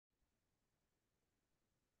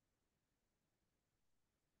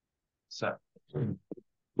So,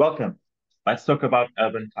 welcome. Let's talk about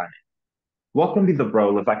urban planning. What can be the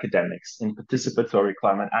role of academics in participatory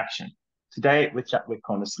climate action? Today, we chat with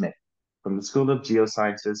Connor Smith from the School of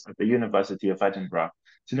Geosciences at the University of Edinburgh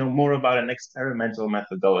to know more about an experimental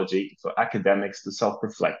methodology for academics to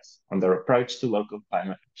self-reflect on their approach to local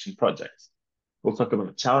climate action projects. We'll talk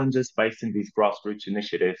about challenges faced in these grassroots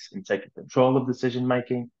initiatives in taking control of decision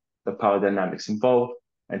making, the power dynamics involved,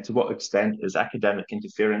 and to what extent is academic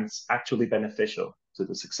interference actually beneficial to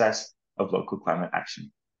the success of local climate action.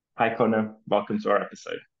 Hi, Connor. Welcome to our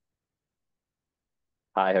episode.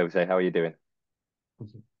 Hi, Jose. How are you doing?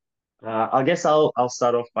 I guess I'll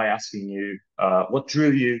start off by asking you what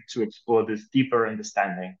drew you to explore this deeper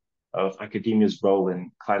understanding of academia's role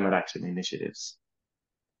in climate action initiatives.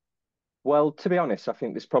 Well, to be honest, I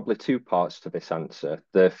think there's probably two parts to this answer.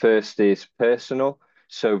 The first is personal.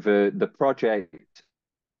 So the project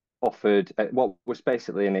offered what was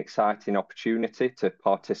basically an exciting opportunity to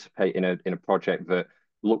participate in a project that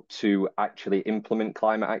looked to actually implement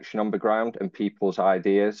climate action on the ground and people's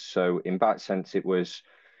ideas. So in that sense, it was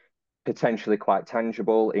potentially quite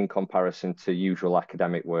tangible in comparison to usual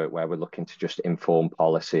academic work where we're looking to just inform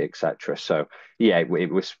policy, etc. So yeah,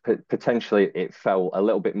 it was potentially, it felt a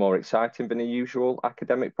little bit more exciting than a usual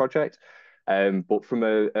academic project. But from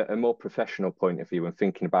a more professional point of view and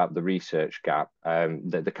thinking about the research gap,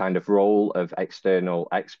 the kind of role of external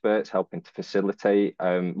experts helping to facilitate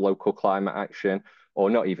local climate action, or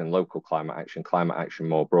not even local climate action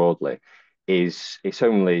more broadly, is it's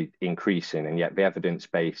only increasing, and yet the evidence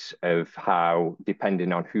base of how,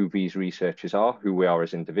 depending on who these researchers are, who we are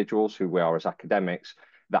as individuals, who we are as academics,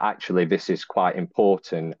 that actually this is quite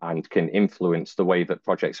important and can influence the way that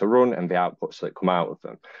projects are run and the outputs that come out of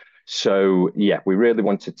them. So yeah, we really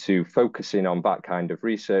wanted to focus in on that kind of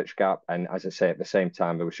research gap. And as I say, at the same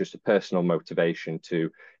time, there was just a personal motivation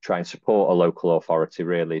to try and support a local authority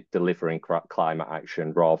really delivering climate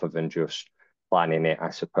action rather than just planning it,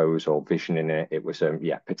 I suppose, or visioning it. It was,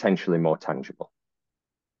 yeah, potentially more tangible.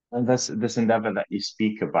 And this endeavor that you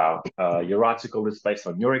speak about, your article is based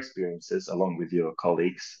on your experiences along with your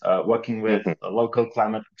colleagues working with Mhm. a local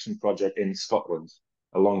climate action project in Scotland,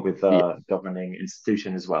 along with Yeah. a governing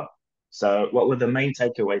institution as well. So, what were the main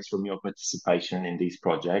takeaways from your participation in these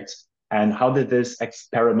projects, and how did this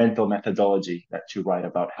experimental methodology that you write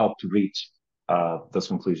about help to reach those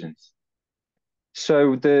conclusions?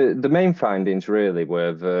 So the main findings really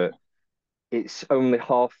were that it's only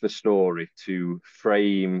half the story to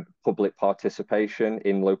frame public participation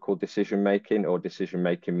in local decision making or decision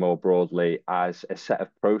making more broadly as a set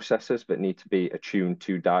of processes that need to be attuned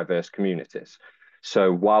to diverse communities.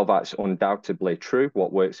 So while that's undoubtedly true,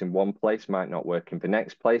 what works in one place might not work in the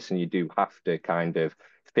next place, and you do have to kind of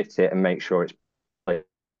fit it and make sure it's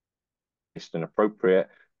and appropriate,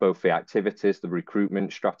 both the activities, the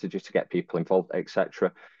recruitment strategy to get people involved,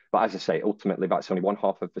 etc. But as I say, ultimately, that's only one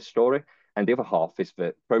half of the story. And the other half is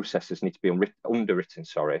that processes need to be underwritten,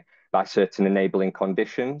 by certain enabling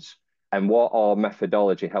conditions. And what our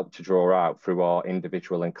methodology helped to draw out through our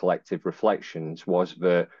individual and collective reflections was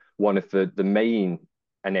that one of the main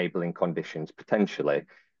enabling conditions potentially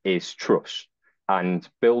is trust. And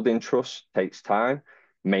building trust takes time.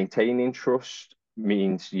 Maintaining trust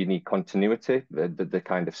means you need continuity, the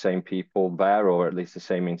kind of same people there, or at least the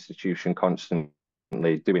same institution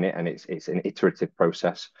constantly doing it, and it's an iterative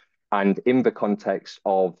process. And in the context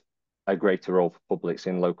of a greater role for publics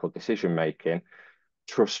in local decision making,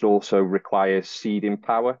 trust also requires seeding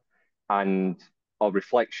power. And our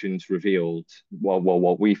reflections revealed, well,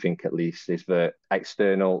 what we think at least, is that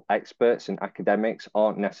external experts and academics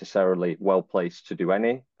aren't necessarily well placed to do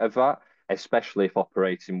any of that, especially if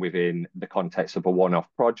operating within the context of a one-off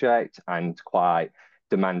project and quite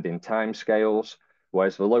demanding timescales.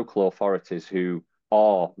 Whereas the local authorities who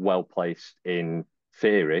are well placed in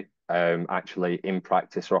theory, actually in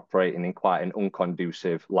practice are operating in quite an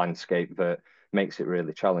unconducive landscape that makes it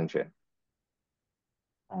really challenging.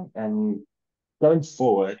 And going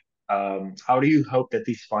forward, how do you hope that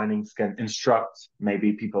these findings can instruct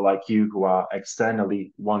maybe people like you who are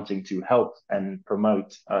externally wanting to help and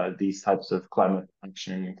promote these types of climate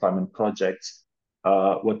action and climate projects?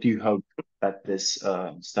 What do you hope that this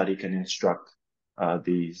study can instruct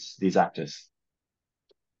these actors?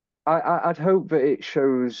 I'd hope that it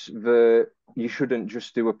shows that you shouldn't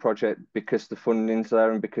just do a project because the funding's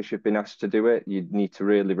there and because you've been asked to do it. You need to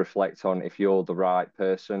really reflect on if you're the right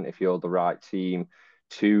person, if you're the right team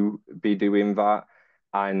to be doing that.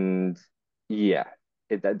 And yeah,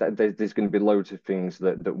 there's going to be loads of things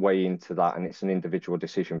that weigh into that, and it's an individual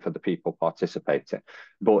decision for the people participating.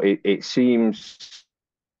 But it seems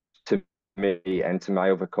to me and to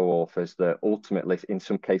my other co-authors that ultimately, in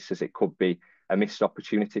some cases, it could be a missed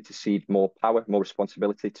opportunity to cede more power, more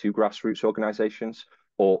responsibility to grassroots organisations,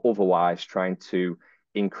 or otherwise trying to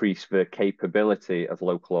increase the capability of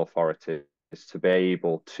local authorities to be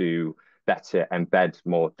able to better embed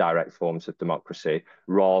more direct forms of democracy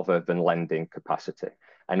rather than lending capacity.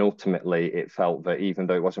 And ultimately, it felt that even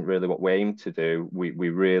though it wasn't really what we aimed to do, we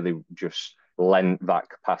really just lent that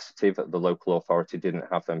capacity that the local authority didn't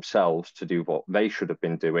have themselves to do what they should have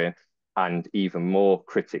been doing, and even more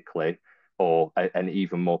critically, or an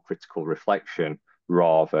even more critical reflection,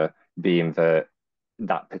 rather being that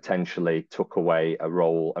potentially took away a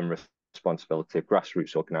role and responsibility of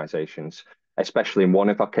grassroots organisations, especially in one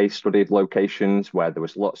of our case studied locations where there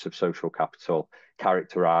was lots of social capital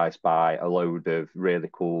characterised by a load of really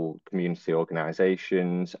cool community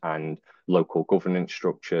organisations and local governance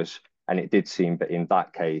structures. And it did seem that in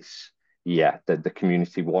that case, yeah, that the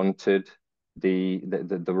community wanted the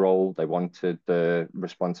role, they wanted the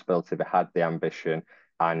responsibility, they had the ambition,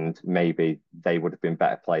 and maybe they would have been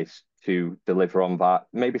better placed to deliver on that,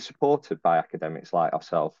 maybe supported by academics like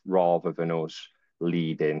ourselves, rather than us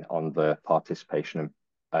leading on the participation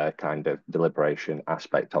and kind of deliberation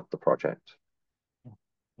aspect of the project.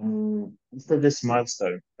 So this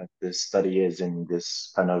milestone that this study is in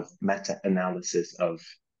this kind of meta-analysis of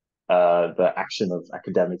the action of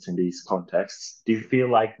academics in these contexts, do you feel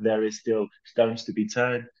like there is still stones to be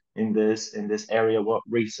turned in this area? What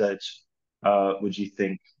research would you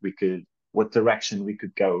think we could, what direction we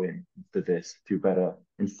could go in for this to better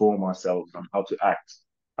inform ourselves on how to act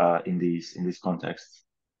in these contexts?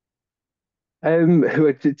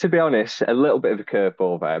 To be honest, a little bit of a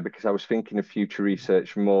curveball there because I was thinking of future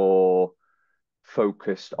research more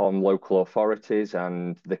focused on local authorities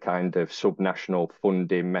and the kind of subnational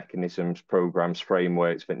funding mechanisms, programs,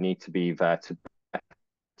 frameworks that need to be there to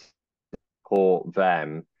support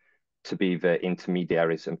them to be the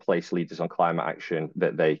intermediaries and place leaders on climate action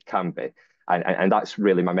that they can be. And that's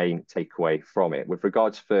really my main takeaway from it. With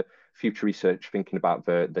regards for future research, thinking about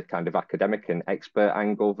the kind of academic and expert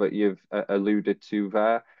angle that you've alluded to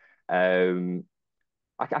there,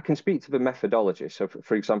 I can speak to the methodology. So,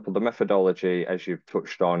 for example, the methodology, as you've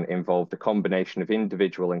touched on, involved a combination of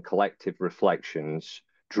individual and collective reflections,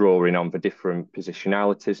 drawing on the different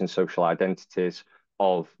positionalities and social identities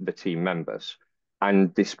of the team members.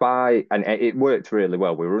 And it worked really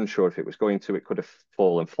well. We were unsure if it was going to, it could have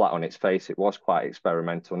fallen flat on its face. It was quite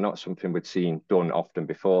experimental, not something we'd seen done often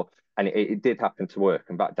before. And it did happen to work,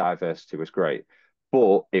 and that diversity was great.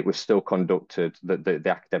 But it was still conducted, the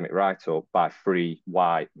academic write-up, by three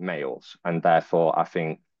white males. And therefore, I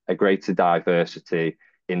think a greater diversity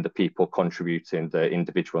in the people contributing the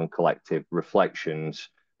individual and collective reflections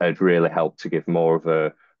had really helped to give more of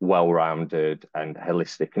a well-rounded and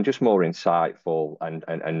holistic and just more insightful and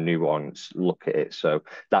nuanced look at it. So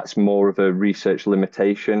that's more of a research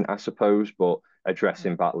limitation, I suppose, but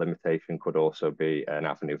addressing that limitation could also be an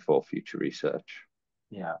avenue for future research.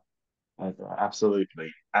 Yeah.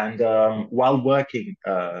 Absolutely. And while working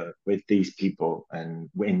with these people and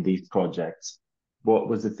in these projects, what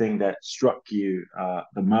was the thing that struck you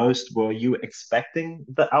the most? Were you expecting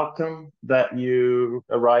the outcome that you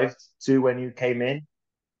arrived to when you came in?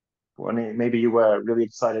 Maybe you were really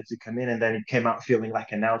excited to come in and then you came out feeling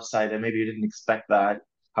like an outsider. Maybe you didn't expect that.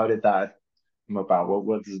 How did that come about? What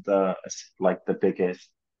was the like the biggest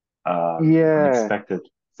Yeah, unexpected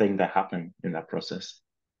thing that happened in that process?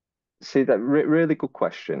 see that really good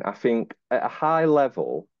question. I think at a high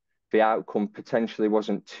level, the outcome potentially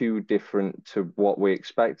wasn't too different to what we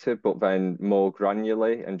expected, but then more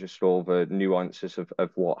granularly and just all the nuances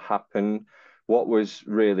of what happened. What was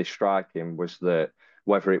really striking was that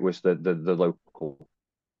whether it was the local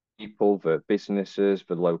people, the businesses,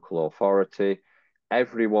 the local authority,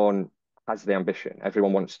 everyone has the ambition.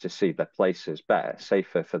 Everyone wants to see their places better,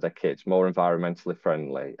 safer for their kids, more environmentally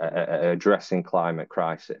friendly, addressing climate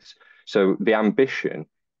crisis. So the ambition,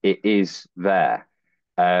 it is there.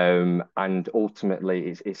 And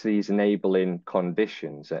ultimately, it's these enabling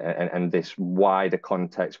conditions and this wider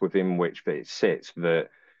context within which it sits that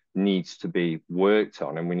needs to be worked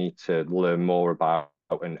on, and we need to learn more about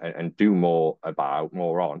and do more about,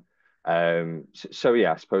 more on. So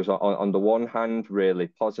yeah, I suppose on the one hand, really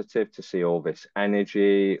positive to see all this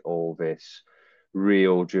energy, all this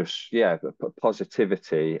real just, yeah,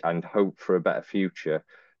 positivity and hope for a better future.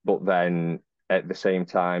 But then at the same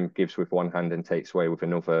time gives with one hand and takes away with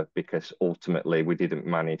another, because ultimately we didn't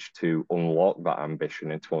manage to unlock that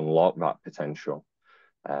ambition and to unlock that potential.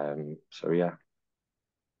 So yeah.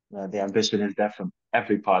 The ambition is there from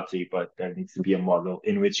every party, but there needs to be a model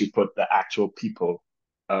in which you put the actual people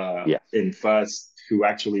Yes, in first who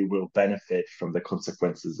actually will benefit from the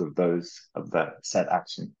consequences of that said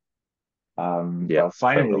action. yeah, But totally.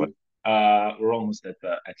 finally, we're almost at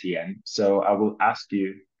the end. So I will ask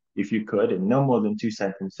you, if you could, in no more than two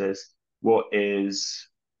sentences, what is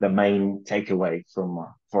the main takeaway from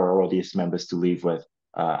for our audience members to leave with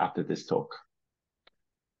after this talk?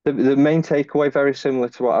 The main takeaway, very similar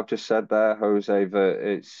to what I've just said there, Jose, that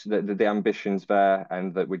it's the ambition's there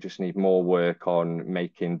and that we just need more work on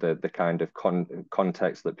making the kind of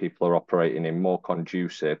context that people are operating in more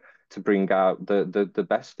conducive to bring out the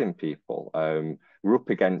best in people. We're up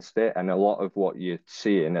against it, and a lot of what you're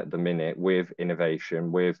seeing at the minute with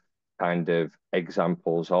innovation, with kind of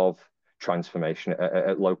examples of transformation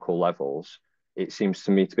at local levels, it seems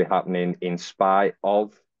to me to be happening in spite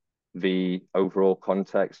of the overall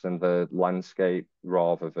context and the landscape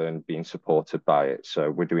rather than being supported by it. So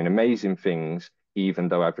we're doing amazing things, even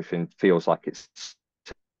though everything feels like it's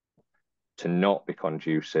to not be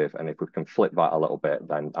conducive. And if we can flip that a little bit,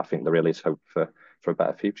 then I think there really is hope for a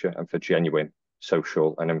better future and for genuine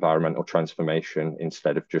social and environmental transformation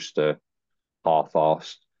instead of just a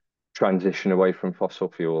half-arsed transition away from fossil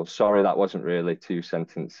fuels. Sorry, that wasn't really two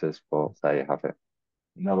sentences, but there you have it.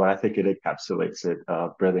 No, but I think it encapsulates it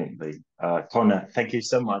brilliantly. Connor, thank you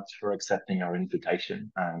so much for accepting our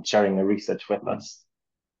invitation and sharing the research with us.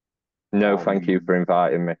 No, thank you Um, for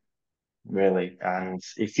inviting me. Really. And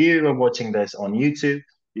if you are watching this on YouTube,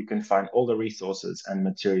 you can find all the resources and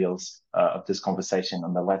materials of this conversation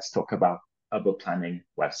on the Let's Talk About Urban Planning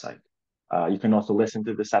website. You can also listen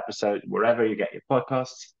to this episode wherever you get your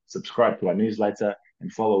podcasts, subscribe to our newsletter,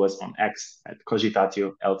 and follow us on X at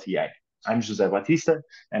Cogitatio LTA. I'm Jose Batista,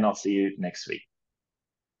 and I'll see you next week.